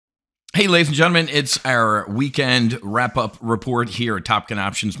Hey, ladies and gentlemen, it's our weekend wrap-up report here at Top Gun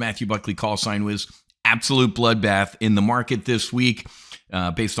Options. Matthew Buckley, call sign Wiz. Absolute bloodbath in the market this week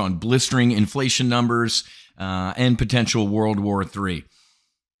based on blistering inflation numbers and potential World War III.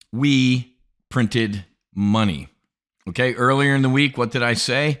 We printed money. Okay, earlier in the week, what did I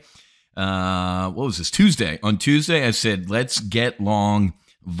say? What was this? Tuesday. On Tuesday, I said, let's get long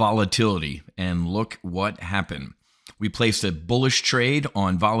volatility. And look what happened. We placed a bullish trade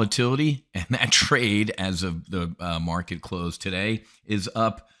on volatility, and that trade, as of the market close today, is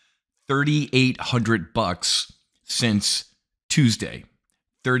up $3,800 since Tuesday.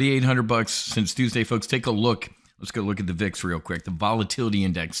 $3,800 since Tuesday, folks. Take a look. Let's go look at the VIX real quick. The volatility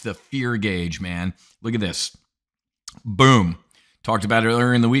index, the fear gauge, man. Look at this. Boom. Talked about it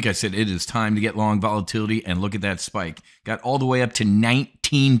earlier in the week. I said it is time to get long volatility, and look at that spike. Got all the way up to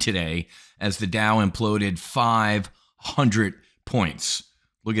 19 today as the Dow imploded 500 points.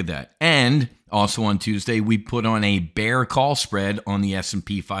 Look at that. And also on Tuesday, we put on a bear call spread on the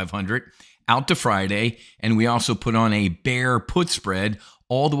S&P 500 out to Friday, and we also put on a bear put spread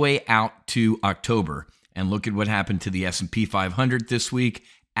all the way out to October. And look at what happened to the S&P 500 this week.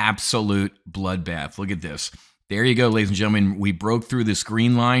 Absolute bloodbath. Look at this. There you go, ladies and gentlemen. We broke through this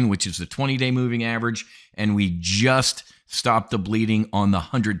green line, which is the 20-day moving average, and we just stopped the bleeding on the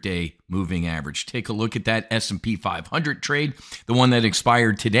 100-day moving average. Take a look at that S&P 500 trade. The one that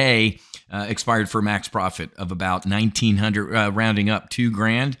expired today expired for a max profit of about 1,900, rounding up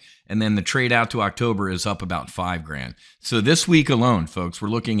 $2,000. And then the trade out to October is up about $5,000. So this week alone, folks, we're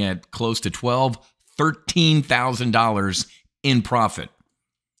looking at close to $13,000 in profit.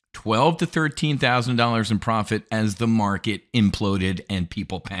 $12,000 to $13,000 in profit as the market imploded and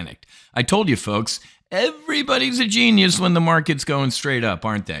people panicked. I told you, folks, everybody's a genius when the market's going straight up,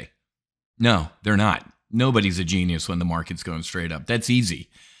 aren't they? No, they're not. Nobody's a genius when the market's going straight up. That's easy.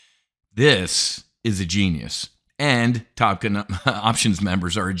 This is a genius. And Top Gun Options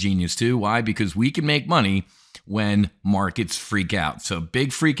members are a genius too. Why? Because we can make money when markets freak out. So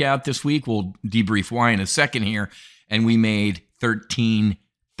big freak out this week. We'll debrief why in a second here. And we made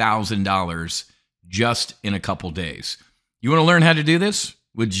 $13,000 just in a couple days. You want to learn how to do this?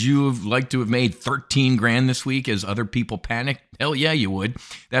 Would you have liked to have made 13 grand this week as other people panicked? Hell yeah, you would.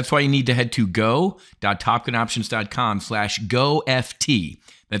 That's why you need to head to go.topgunoptions.com/GoFT.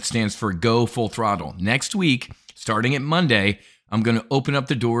 That stands for Go Full Throttle. Next week, starting at Monday, I'm going to open up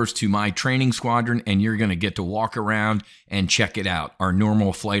the doors to my training squadron, and you're going to get to walk around and check it out, our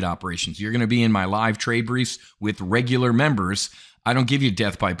normal flight operations. You're going to be in my live trade briefs with regular members. I don't give you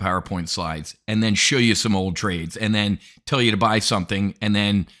death by PowerPoint slides and then show you some old trades and then tell you to buy something. And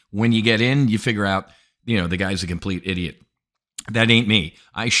then when you get in, you figure out, the guy's a complete idiot. That ain't me.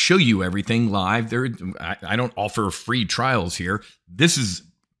 I show you everything live. I don't offer free trials here. This is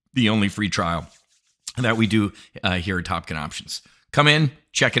the only free trial that we do here at Top Gun Options. Come in,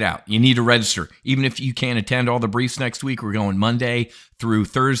 check it out. You need to register. Even if you can't attend all the briefs next week, we're going Monday through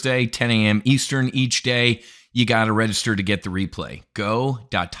Thursday, 10 a.m. Eastern each day. You got to register to get the replay.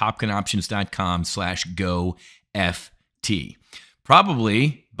 Go.topgunoptions.com/GoFT.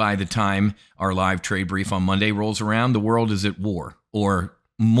 Probably by the time our live trade brief on Monday rolls around, the world is at war or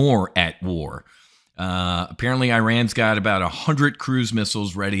more at war. Apparently, Iran's got about 100 cruise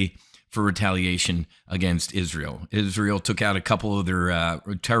missiles ready for retaliation against Israel. Israel took out a couple of their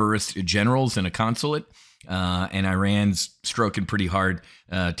terrorist generals in a consulate. And Iran's stroking pretty hard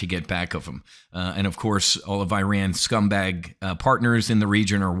to get back of them. And of course, all of Iran's scumbag partners in the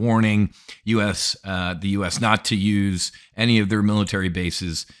region are warning the U.S. not to use any of their military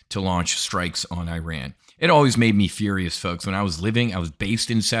bases to launch strikes on Iran. It always made me furious, folks. When I was based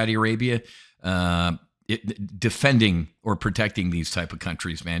in Saudi Arabia, defending or protecting these type of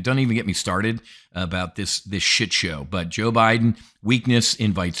countries, man. Don't even get me started about this shit show. But Joe Biden, weakness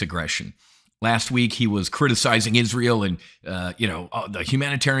invites aggression. Last week, he was criticizing Israel and, the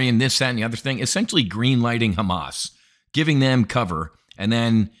humanitarian this, that, and the other thing, essentially green-lighting Hamas, giving them cover. And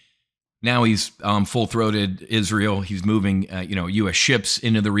then now he's full-throated Israel. He's moving, U.S. ships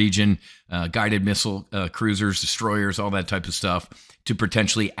into the region, guided missile cruisers, destroyers, all that type of stuff to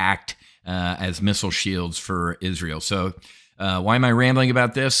potentially act as missile shields for Israel. So why am I rambling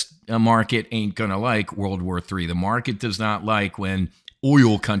about this? A market ain't going to like World War III. The market does not like when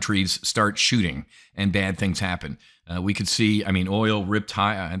oil countries start shooting and bad things happen. We could see, oil ripped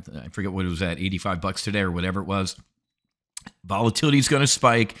high. I forget what it was at, $85 today or whatever it was. Volatility is going to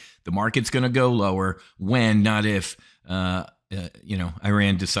spike. The market's going to go lower when, not if,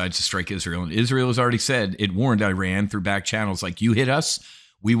 Iran decides to strike Israel. And Israel has already said, it warned Iran through back channels like, you hit us,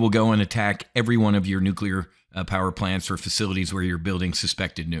 we will go and attack every one of your nuclear power plants or facilities where you're building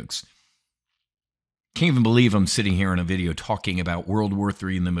suspected nukes. Can't even believe I'm sitting here in a video talking about World War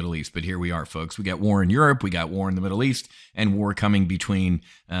III in the Middle East, but here we are, folks. We got war in Europe, we got war in the Middle East, and war coming between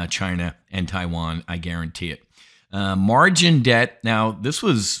China and Taiwan, I guarantee it. Margin debt, now this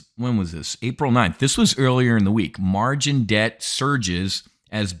was, when was this? April 9th. This was earlier in the week. Margin debt surges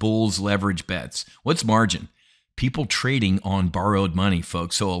as bulls leverage bets. What's margin? People trading on borrowed money,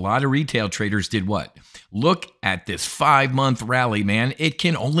 folks. So a lot of retail traders did what? Look at this 5-month rally, man. It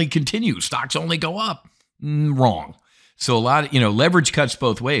can only continue. Stocks only go up. Wrong. So a lot of, leverage cuts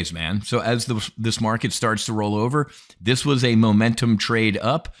both ways, man. So as this market starts to roll over, this was a momentum trade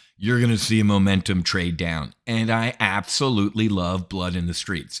up. You're going to see a momentum trade down. And I absolutely love blood in the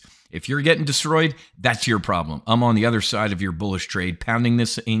streets. If you're getting destroyed, that's your problem. I'm on the other side of your bullish trade, pounding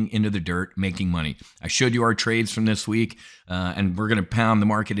this thing into the dirt, making money. I showed you our trades from this week, and we're going to pound the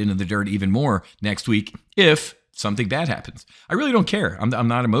market into the dirt even more next week if something bad happens. I really don't care. I'm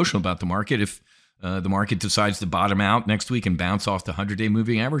not emotional about the market. If the market decides to bottom out next week and bounce off the 100-day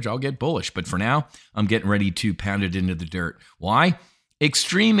moving average, I'll get bullish. But for now, I'm getting ready to pound it into the dirt. Why?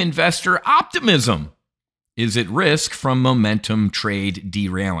 Extreme investor optimism is at risk from momentum trade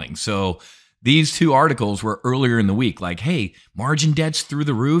derailing. So these two articles were earlier in the week, like, hey, margin debt's through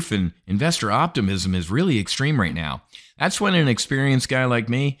the roof and investor optimism is really extreme right now. That's when an experienced guy like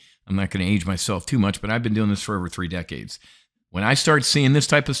me, I'm not going to age myself too much, but I've been doing this for over 3 decades. When I start seeing this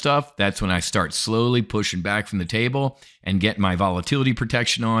type of stuff, that's when I start slowly pushing back from the table and get my volatility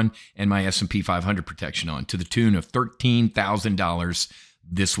protection on and my S&P 500 protection on to the tune of $13,000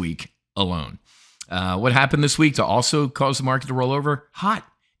 this week alone. What happened this week to also cause the market to roll over? Hot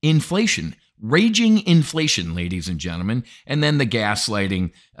inflation, raging inflation, ladies and gentlemen, and then the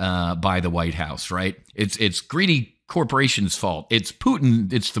gaslighting by the White House, right? It's greedy corporations' fault. It's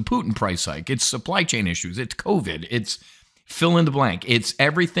Putin. It's the Putin price hike. It's supply chain issues. It's COVID. It's fill in the blank. It's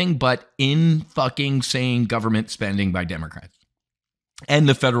everything but insane government spending by Democrats. And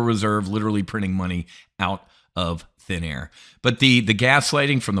the Federal Reserve literally printing money out of thin air. But the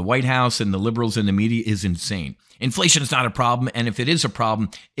gaslighting from the White House and the liberals in the media is insane. Inflation is not a problem, and if it is a problem,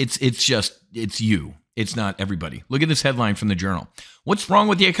 it's you. It's not everybody. Look at this headline from the Journal. What's wrong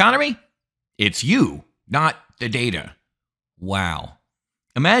with the economy? It's you, not the data. Wow.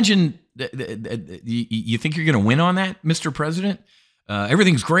 Imagine you think you're going to win on that, Mr. President?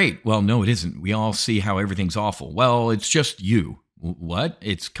 Everything's great. Well, no, it isn't. We all see how everything's awful. Well, it's just you. What?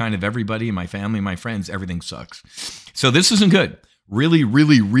 It's kind of everybody, my family, my friends. Everything sucks. So this isn't good. Really,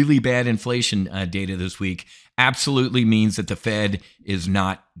 really, really bad inflation data this week absolutely means that the Fed is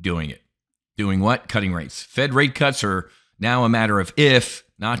not doing it. Doing what? Cutting rates. Fed rate cuts are now a matter of if,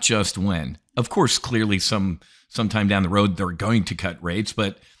 not just when. Of course, clearly sometime down the road, they're going to cut rates,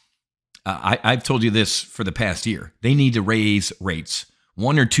 but I've told you this for the past year. They need to raise rates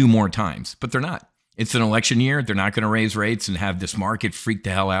 1 or 2 more times, but they're not. It's an election year. They're not going to raise rates and have this market freak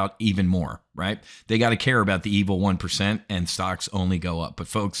the hell out even more, right? They got to care about the evil 1% and stocks only go up. But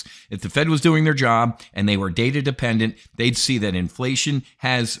folks, if the Fed was doing their job and they were data dependent, they'd see that inflation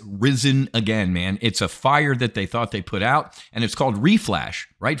has risen again, man. It's a fire that they thought they put out, and it's called reflash,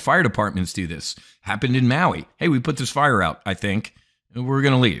 right? Fire departments do this. Happened in Maui. Hey, we put this fire out, I think. We're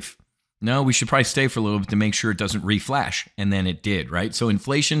going to leave. No, we should probably stay for a little bit to make sure it doesn't reflash. And then it did, right? So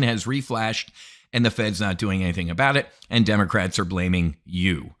inflation has reflashed, and the Fed's not doing anything about it, and Democrats are blaming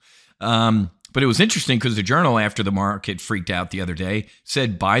you. But it was interesting because the Journal, after the market freaked out the other day,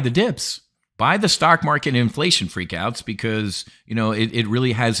 said buy the dips, buy the stock market inflation freakouts because, it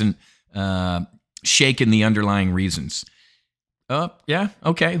really hasn't shaken the underlying reasons. Yeah,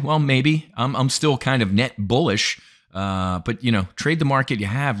 okay, well, maybe. I'm still kind of net bullish, but, trade the market you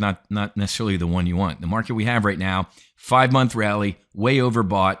have, not necessarily the one you want. The market we have right now, 5-month rally, way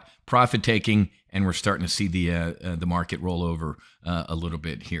overbought, profit taking, and we're starting to see the market roll over a little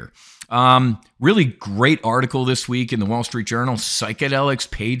bit here. Really great article this week in the Wall Street Journal.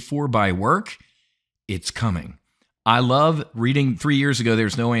 Psychedelics paid for by work. It's coming. I love reading. 3 years ago,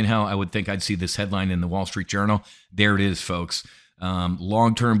 there's no way in hell I would think I'd see this headline in the Wall Street Journal. There it is, folks.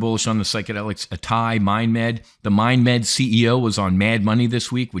 Long-term bullish on the psychedelics. Atai MindMed. The MindMed CEO was on Mad Money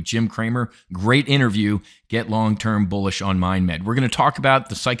this week with Jim Cramer. Great interview. Get long-term bullish on MindMed. We're going to talk about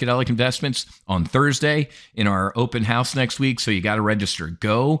the psychedelic investments on Thursday in our open house next week, so you got to register.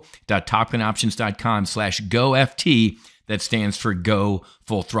 go.topgunoptions.com/GoFT. That stands for Go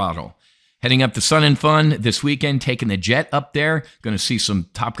Full Throttle. Heading up to Sun and Fun this weekend, taking the jet up there. Going to see some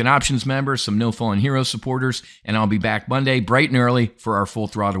Top Gun Options members, some No Fallen Hero supporters, and I'll be back Monday bright and early for our Full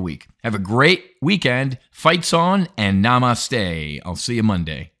Throttle week. Have a great weekend. Fights on and namaste. I'll see you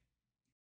Monday.